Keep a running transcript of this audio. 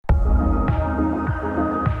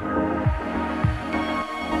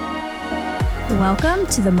Welcome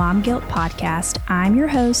to the Mom Guilt Podcast. I'm your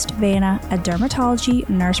host, Vanna, a dermatology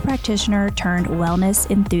nurse practitioner turned wellness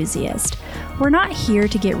enthusiast. We're not here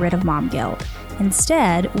to get rid of mom guilt.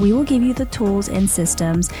 Instead, we will give you the tools and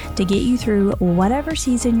systems to get you through whatever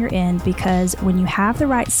season you're in, because when you have the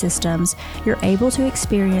right systems, you're able to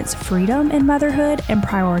experience freedom in motherhood and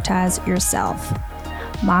prioritize yourself.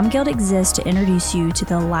 Mom Guilt exists to introduce you to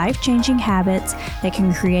the life-changing habits that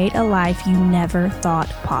can create a life you never thought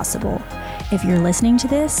possible. If you're listening to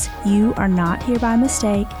this, you are not here by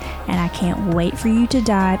mistake, and I can't wait for you to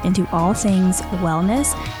dive into all things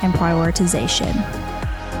wellness and prioritization.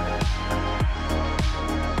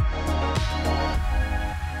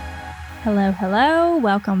 Hello.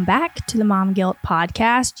 Welcome back to the Mom Guilt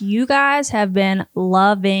Podcast. You guys have been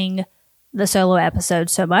loving the solo episode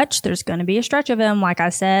so much. There's going to be a stretch of them, like I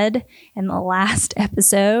said in the last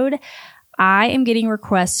episode. I am getting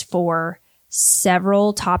requests for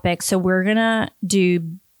several topics, so we're going to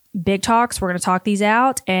do big talks. We're going to talk these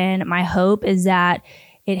out, and my hope is that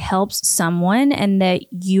it helps someone and that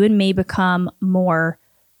you and me become more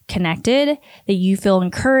connected, that you feel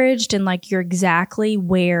encouraged and like you're exactly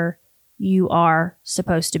where you are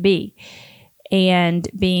supposed to be, and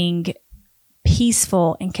being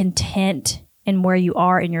peaceful and content in where you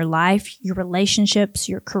are in your life, your relationships,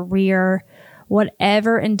 your career,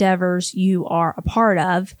 whatever endeavors you are a part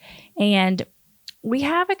of. And we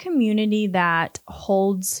have a community that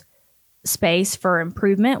holds space for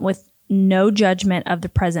improvement with no judgment of the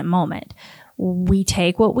present moment. We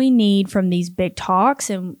take what we need from these big talks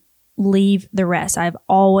and leave the rest. I've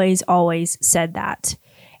always said that.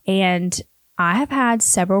 And I have had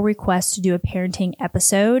several requests to do a parenting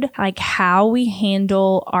episode, like how we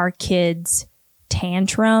handle our kids'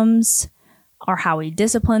 tantrums or how we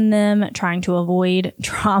discipline them, trying to avoid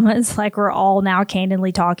traumas like we're all now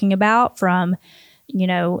candidly talking about from,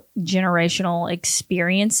 generational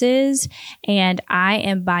experiences. And I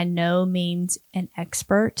am by no means an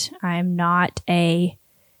expert. I am not a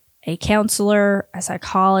counselor, a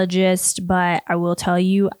psychologist, but I will tell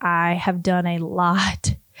you, I have done a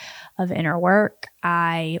lot of inner work.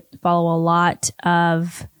 I follow a lot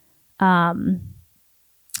of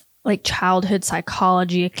childhood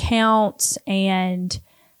psychology accounts, and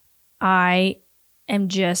I am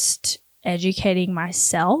just educating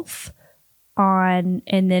myself on,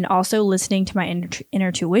 and then also listening to my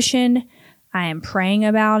inner tuition. I am praying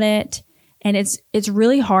about it, and it's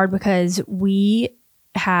really hard because we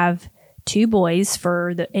have two boys,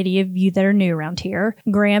 for any of you that are new around here.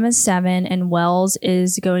 Graham is 7 and Wells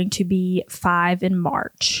is going to be 5 in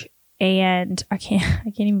March. And I can't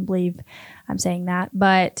even believe I'm saying that,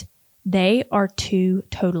 but they are two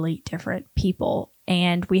totally different people,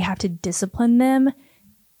 and we have to discipline them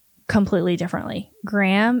completely differently.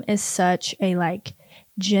 Graham is such a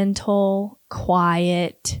gentle,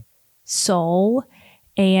 quiet soul,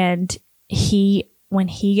 and when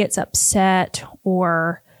he gets upset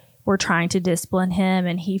or we're trying to discipline him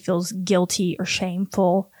and he feels guilty or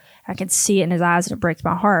shameful, I can see it in his eyes and it breaks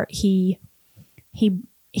my heart. He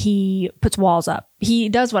puts walls up. He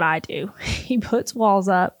does what I do. He puts walls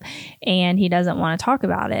up and he doesn't want to talk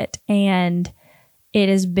about it. And it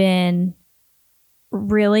has been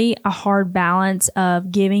really a hard balance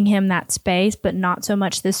of giving him that space, but not so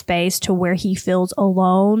much the space to where he feels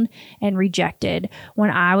alone and rejected.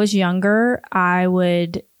 When I was younger, I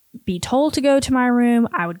would be told to go to my room.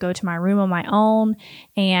 I would go to my room on my own.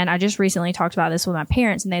 And I just recently talked about this with my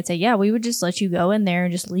parents, and they'd say, yeah, we would just let you go in there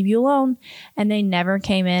and just leave you alone. And they never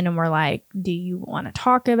came in and were like, do you want to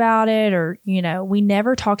talk about it? Or, we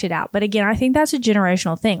never talked it out. But again, I think that's a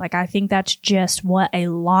generational thing. I think that's just what a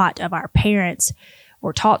lot of our parents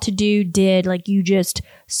were taught to do, did. You just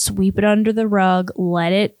sweep it under the rug,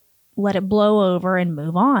 let it blow over and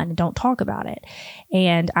move on and don't talk about it.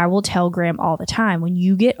 And I will tell Graham all the time, when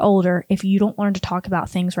you get older, if you don't learn to talk about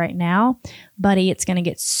things right now, buddy, it's going to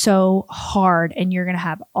get so hard and you're going to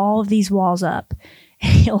have all of these walls up.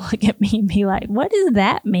 And he'll look at me and be like, what does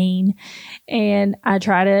that mean? And I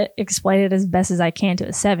try to explain it as best as I can to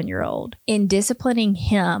a 7-year-old. In disciplining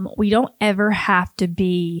him, we don't ever have to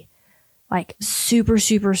be super,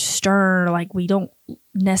 super stern. We don't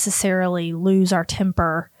necessarily lose our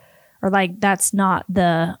temper. Or that's not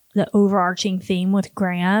the overarching theme with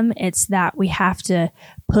Graham. It's that we have to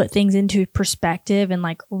put things into perspective in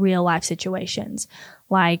real life situations.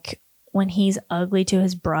 When he's ugly to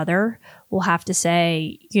his brother, we'll have to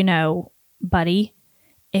say, buddy,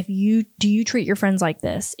 do you treat your friends like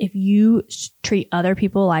this? If you treat other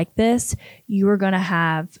people like this, you are going to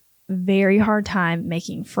have very hard time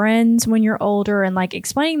making friends when you're older, and like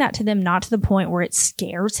explaining that to them, not to the point where it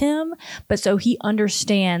scares him, but so he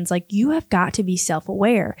understands, like, you have got to be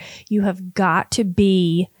self-aware. You have got to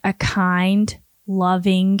be a kind,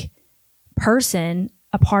 loving person,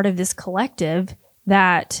 a part of this collective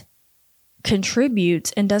that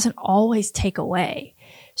contributes and doesn't always take away.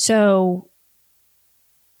 So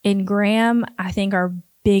in Graham, I think our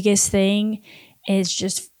biggest thing is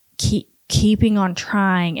just keeping on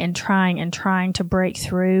trying to break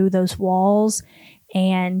through those walls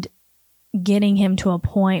and getting him to a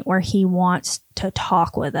point where he wants to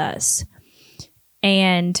talk with us.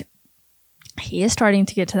 And he is starting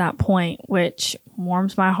to get to that point, which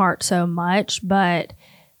warms my heart so much. But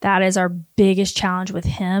that is our biggest challenge with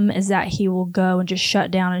him, is that he will go and just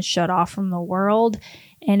shut down and shut off from the world.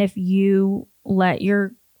 And if you let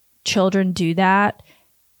your children do that,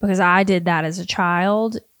 because I did that as a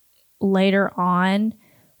child, later on,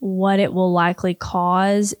 what it will likely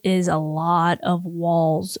cause is a lot of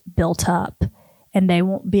walls built up, and they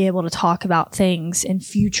won't be able to talk about things in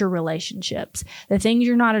future relationships. The things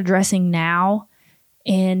you're not addressing now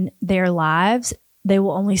in their lives, they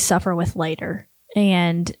will only suffer with later.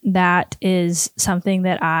 And that is something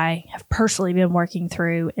that I have personally been working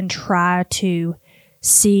through and try to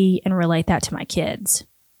see and relate that to my kids.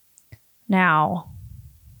 Now,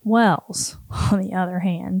 Wells, on the other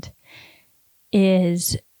hand,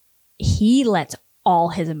 he lets all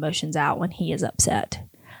his emotions out when he is upset.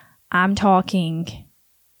 I'm talking,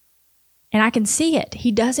 and I can see it.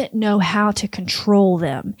 He doesn't know how to control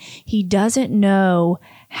them. He doesn't know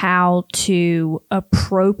how to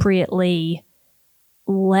appropriately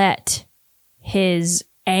let his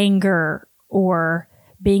anger or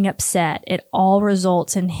being upset. It all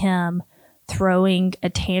results in him throwing a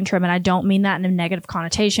tantrum. And I don't mean that in a negative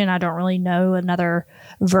connotation. I don't really know another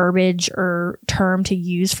verbiage or term to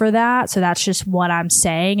use for that. So that's just what I'm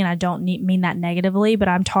saying. And I don't mean that negatively, but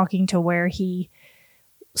I'm talking to where he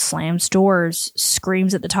slams doors,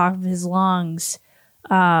 screams at the top of his lungs.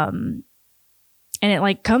 And it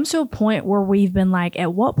like comes to a point where we've been like,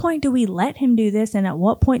 at what point do we let him do this? And at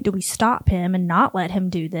what point do we stop him and not let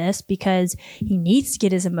him do this? Because he needs to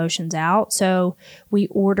get his emotions out. So we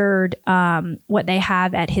ordered what they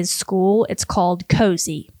have at his school. It's called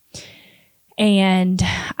Cozy. And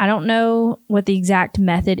I don't know what the exact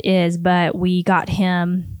method is, but we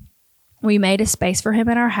made a space for him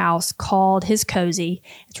in our house called his Cozy.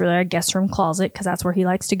 It's really our guest room closet because that's where he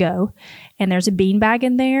likes to go. And there's a beanbag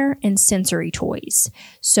in there and sensory toys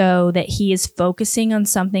so that he is focusing on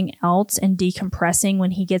something else and decompressing when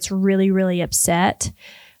he gets really, really upset.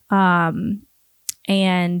 And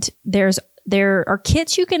there are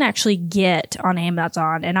kits you can actually get on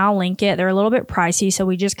Amazon, and I'll link it. They're a little bit pricey, so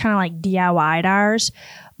we just kind of like DIY'd ours.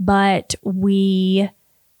 But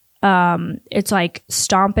it's like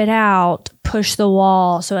stomp it out, push the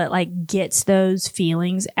wall, so it like gets those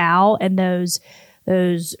feelings out and those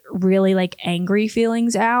really like angry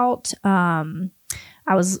feelings out. I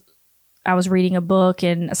was reading a book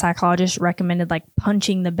and a psychologist recommended like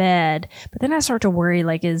punching the bed, but then I start to worry,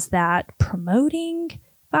 like, is that promoting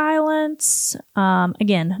violence?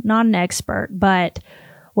 Again, not an expert, but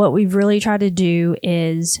what we've really tried to do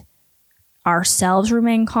is ourselves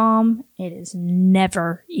remain calm. It is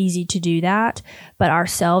never easy to do that, but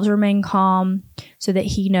ourselves remain calm so that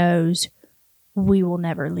he knows we will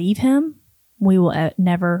never leave him. We will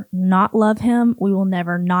never not love him. We will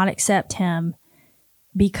never not accept him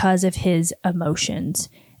because of his emotions.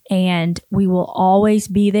 And we will always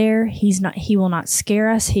be there. He will not scare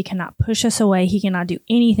us. He cannot push us away. He cannot do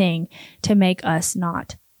anything to make us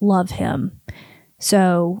not love him.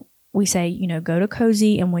 So we say, go to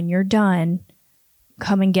Cozy, and when you're done,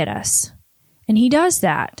 come and get us. And he does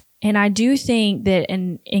that. And I do think that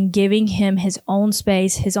in giving him his own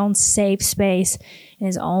space, his own safe space,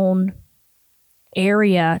 his own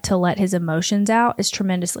area to let his emotions out is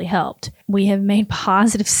tremendously helped. We have made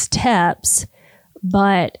positive steps,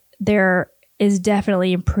 but there is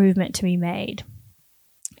definitely improvement to be made.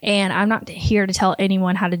 And I'm not here to tell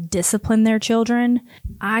anyone how to discipline their children.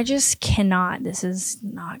 I just cannot. This is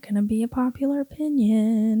not going to be a popular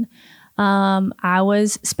opinion. I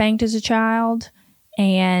was spanked as a child,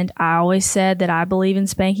 and I always said that I believe in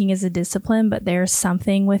spanking as a discipline, but there's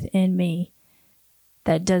something within me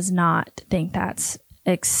that does not think that's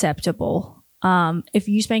acceptable. If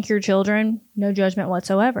you spank your children, no judgment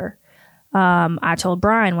whatsoever. I told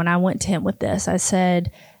Brian when I went to him with this, I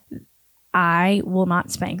said, I will not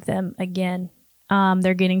spank them again.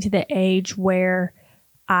 They're getting to the age where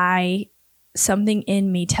something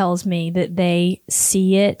in me tells me that they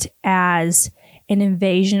see it as an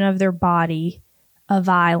invasion of their body, of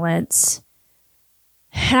violence.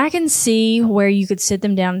 And I can see where you could sit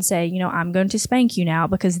them down and say, I'm going to spank you now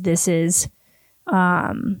because this is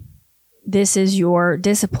your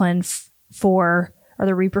discipline for or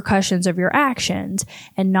the repercussions of your actions,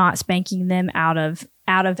 and not spanking them out of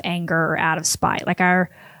anger or out of spite. Like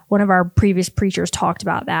one of our previous preachers talked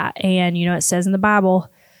about that. And, it says in the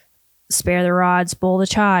Bible, spare the rod, spoil the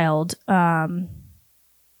child.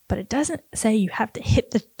 But it doesn't say you have to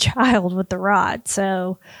hit the child with the rod.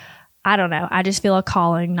 So I don't know. I just feel a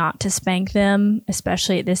calling not to spank them,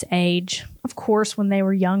 especially at this age. Of course, when they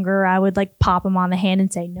were younger, I would pop them on the hand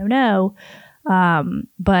and say, no.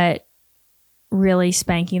 But really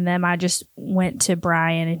spanking them, I just went to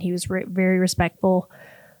Brian and he was very respectful.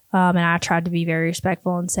 And I tried to be very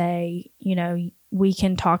respectful and say, we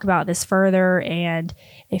can talk about this further. And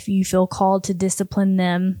if you feel called to discipline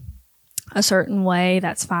them a certain way,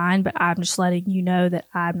 that's fine. But I'm just letting you know that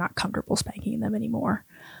I'm not comfortable spanking them anymore.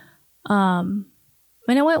 And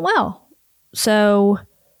it went well. So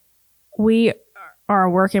we are a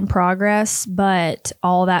work in progress, but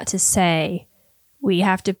all that to say, we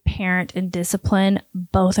have to parent and discipline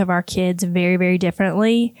both of our kids very, very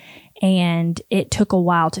differently. And it took a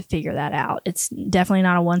while to figure that out. It's definitely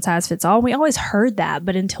not a one size fits all. We always heard that,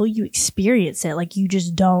 but until you experience it, you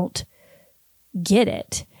just don't get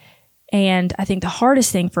it. And I think the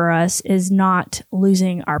hardest thing for us is not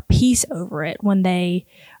losing our peace over it when they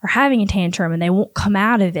are having a tantrum and they won't come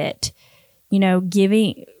out of it,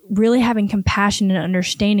 really having compassion and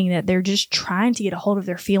understanding that they're just trying to get a hold of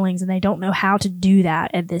their feelings and they don't know how to do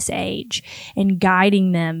that at this age, and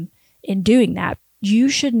guiding them in doing that. You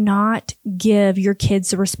should not give your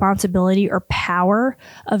kids the responsibility or power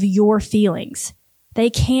of your feelings. They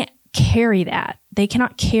can't carry that. They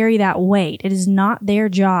cannot carry that weight. It is not their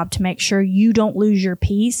job to make sure you don't lose your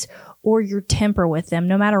peace or your temper with them,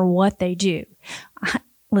 no matter what they do.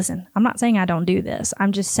 Listen, I'm not saying I don't do this.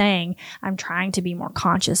 I'm just saying I'm trying to be more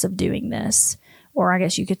conscious of doing this, or I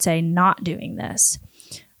guess you could say not doing this.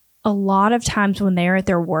 A lot of times when they're at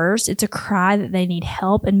their worst, it's a cry that they need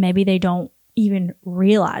help, and maybe they don't even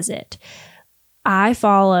realize it. I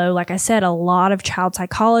follow, like I said, a lot of child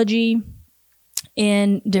psychology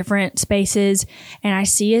in different spaces, and I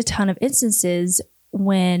see a ton of instances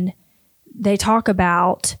when they talk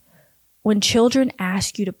about when children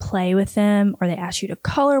ask you to play with them or they ask you to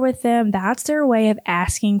color with them, that's their way of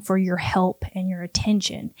asking for your help and your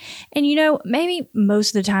attention. And maybe most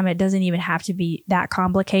of the time it doesn't even have to be that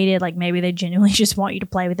complicated. Maybe they genuinely just want you to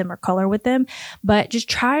play with them or color with them, but just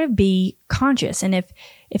try to be conscious. And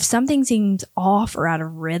if something seems off or out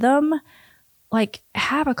of rhythm,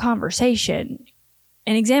 have a conversation.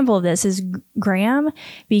 An example of this is Graham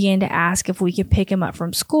began to ask if we could pick him up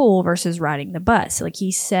from school versus riding the bus.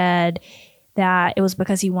 He said that it was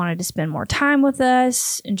because he wanted to spend more time with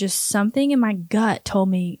us, and just something in my gut told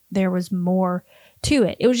me there was more to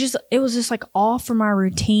it. It was just off from our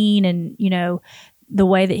routine and, the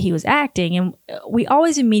way that he was acting. And we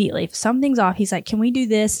always immediately, if something's off, he's like, can we do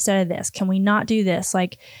this instead of this? Can we not do this?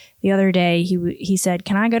 The other day he said,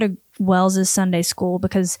 can I go to Wells's Sunday school,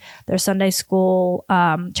 because their Sunday school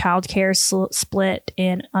childcare split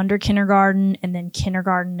in under kindergarten and then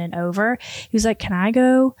kindergarten and over. He was like, can I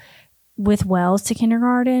go with Wells to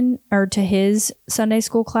kindergarten or to his Sunday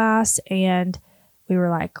school class? And we were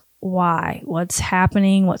like, why? What's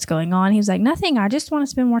happening? What's going on? He was like, nothing. I just want to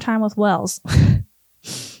spend more time with Wells.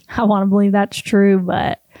 I want to believe that's true,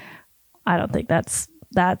 but I don't think that's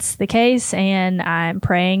the case. And I'm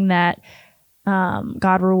praying that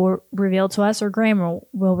God will reveal to us, or Graham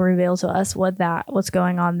will reveal to us what's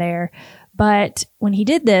going on there. But when he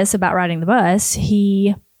did this about riding the bus,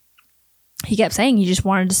 he kept saying he just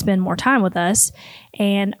wanted to spend more time with us.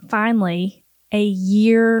 And finally, a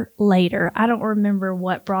year later, I don't remember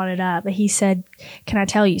what brought it up, but he said, can I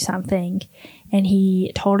tell you something? And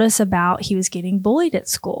he told us about he was getting bullied at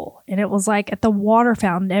school. And it was at the water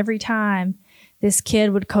fountain every time this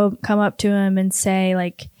kid would come up to him and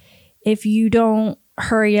say, if you don't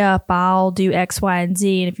hurry up, I'll do X, Y, and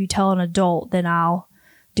Z. And if you tell an adult, then I'll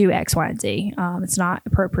do X, Y, and Z. It's not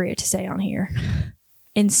appropriate to say on here.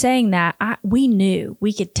 In saying that,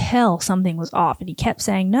 we could tell something was off. And he kept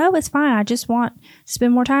saying, no, it's fine. I just want to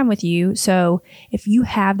spend more time with you. So if you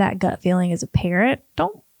have that gut feeling as a parent,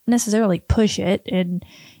 don't necessarily push it and,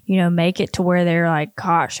 make it to where they're like,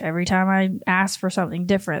 gosh, every time I ask for something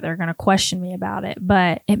different, they're going to question me about it.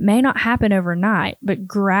 But it may not happen overnight, but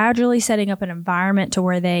gradually setting up an environment to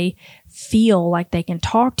where they feel like they can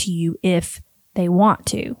talk to you if they want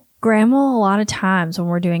to. Graham will a lot of times when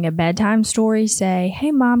we're doing a bedtime story say,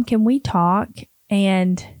 hey, Mom, can we talk?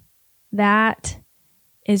 And that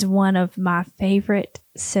is one of my favorite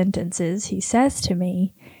sentences he says to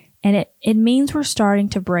me. And it means we're starting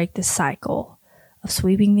to break the cycle of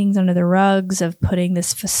sweeping things under the rugs, of putting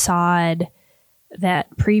this facade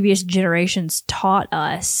that previous generations taught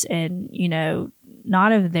us and,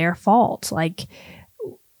 not of their fault. Like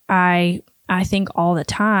I think all the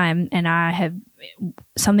time, and I have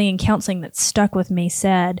something in counseling that stuck with me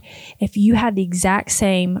said, if you had the exact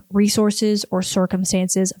same resources or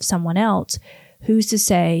circumstances of someone else, who's to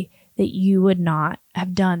say that you would not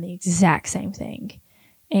have done the exact same thing?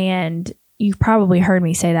 And you've probably heard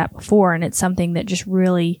me say that before, and it's something that just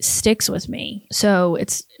really sticks with me. So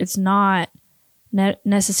it's not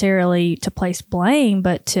necessarily to place blame,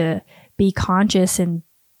 but to be conscious and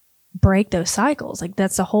break those cycles. Like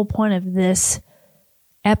that's the whole point of this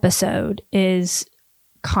episode, is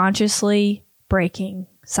consciously breaking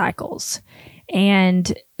cycles.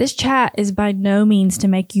 And this chat is by no means to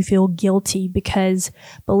make you feel guilty, because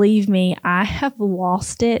believe me, I have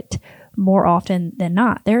lost it more often than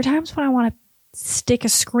not. There are times when I want to stick a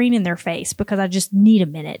screen in their face because I just need a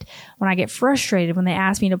minute. When I get frustrated when they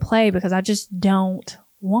ask me to play because I just don't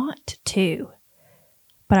want to.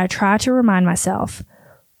 But I try to remind myself,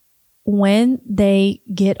 when they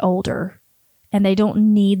get older and they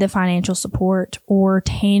don't need the financial support or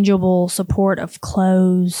tangible support of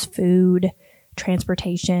clothes, food,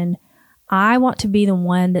 transportation, I want to be the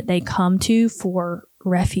one that they come to for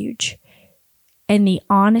refuge. And the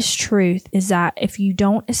honest truth is that if you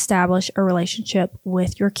don't establish a relationship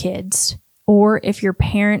with your kids, or if your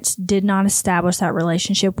parents did not establish that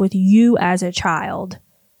relationship with you as a child,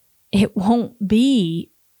 it won't be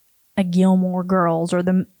a Gilmore Girls or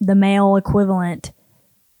the male equivalent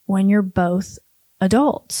when you're both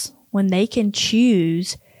adults, when they can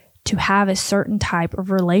choose to have a certain type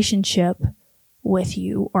of relationship with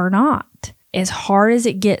you or not. As hard as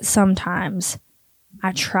it gets sometimes,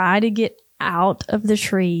 I try to get out of the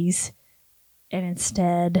trees and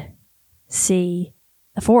instead see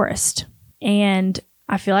the forest. And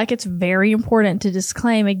I feel like it's very important to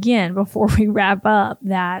disclaim again before we wrap up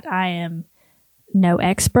that I am no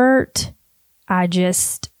expert. I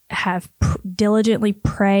just have diligently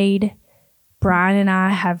prayed. Brian and I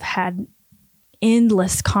have had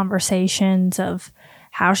endless conversations of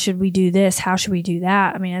how should we do this? How should we do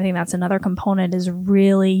that? I mean, I think that's another component, is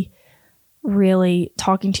really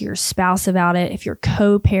talking to your spouse about it. If you're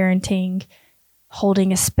co-parenting,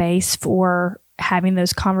 holding a space for having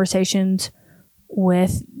those conversations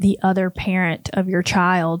with the other parent of your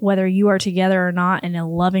child, whether you are together or not, in a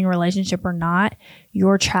loving relationship or not,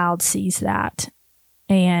 your child sees that,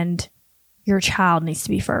 and your child needs to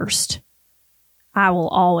be first. I will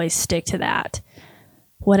always stick to that,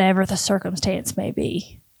 whatever the circumstance may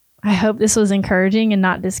be. I hope this was encouraging and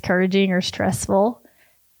not discouraging or stressful.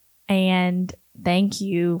 And thank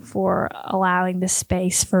you for allowing this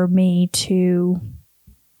space for me to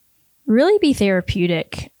really be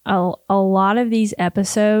therapeutic. A lot of these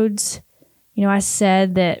episodes, I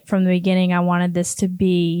said that from the beginning I wanted this to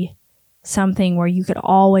be something where you could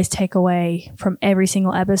always take away from every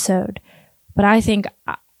single episode. But I think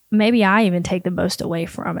maybe I even take the most away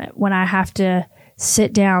from it when I have to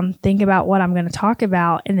sit down, think about what I'm going to talk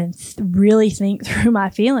about, and then really think through my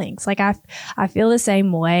feelings. Like I feel the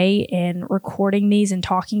same way in recording these and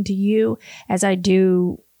talking to you as I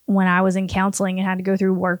do when I was in counseling and had to go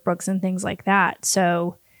through workbooks and things like that.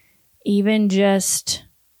 So even just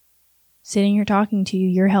sitting here talking to you,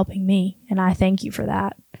 you're helping me, and I thank you for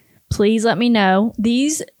that. Please let me know.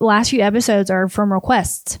 These last few episodes are from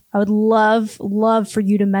requests. I would love for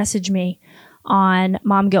you to message me on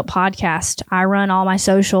Mom Guilt Podcast. I run all my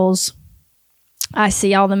socials. I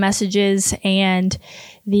see all the messages, and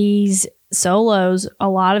these solos, a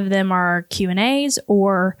lot of them are Q&As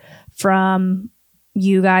or from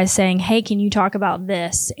you guys saying, hey, can you talk about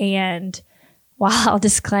this? And while I'll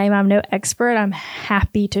disclaim I'm no expert, I'm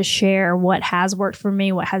happy to share what has worked for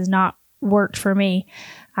me, what has not worked for me.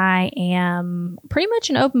 I am pretty much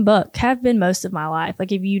an open book, have been most of my life.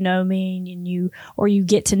 Like if you know me and you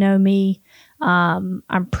get to know me, I'm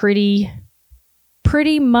pretty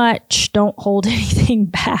much don't hold anything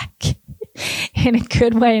back in a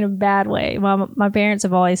good way and a bad way. My parents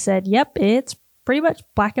have always said, yep, it's pretty much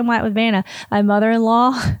black and white with Vanna. My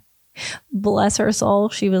mother-in-law, bless her soul,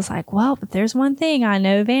 she was like, well, but there's one thing I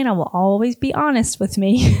know, Vanna will always be honest with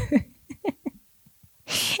me.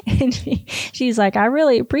 And she's like, I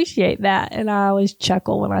really appreciate that. And I always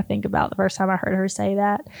chuckle when I think about the first time I heard her say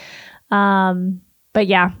that. But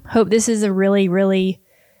yeah, hope this is a really, really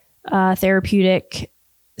therapeutic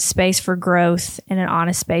space for growth and an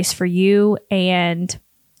honest space for you. And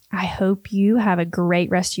I hope you have a great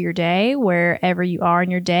rest of your day, wherever you are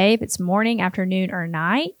in your day, if it's morning, afternoon, or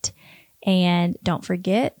night. And don't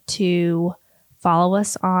forget to follow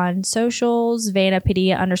us on socials.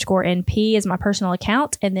 Vannapadilla_NP is my personal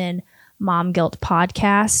account. And then Mom Guilt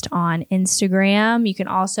Podcast on Instagram. You can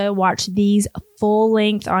also watch these full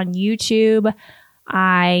length on YouTube.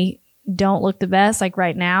 I don't look the best like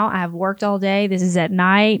right now. I have worked all day. This is at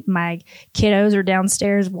night. My kiddos are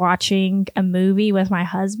downstairs watching a movie with my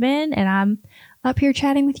husband, and I'm up here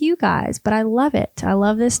chatting with you guys. But I love it. I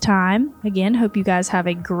love this time. Again, hope you guys have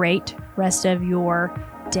a great rest of your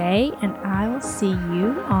day, and I will see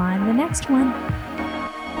you on the next one.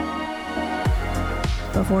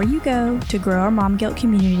 Before you go, to grow our Mom Guilt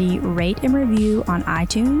community, rate and review on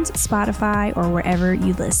iTunes, Spotify, or wherever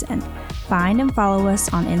you listen. Find and follow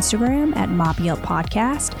us on Instagram at Mom Guilt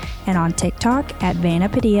Podcast and on TikTok at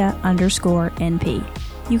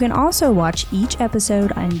Vannapadilla_NP. You can also watch each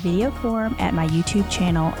episode on video form at my YouTube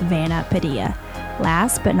channel, Vanna Padilla.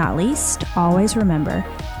 Last but not least, always remember,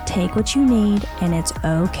 take what you need and it's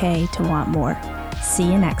okay to want more. See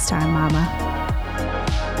you next time, Mama.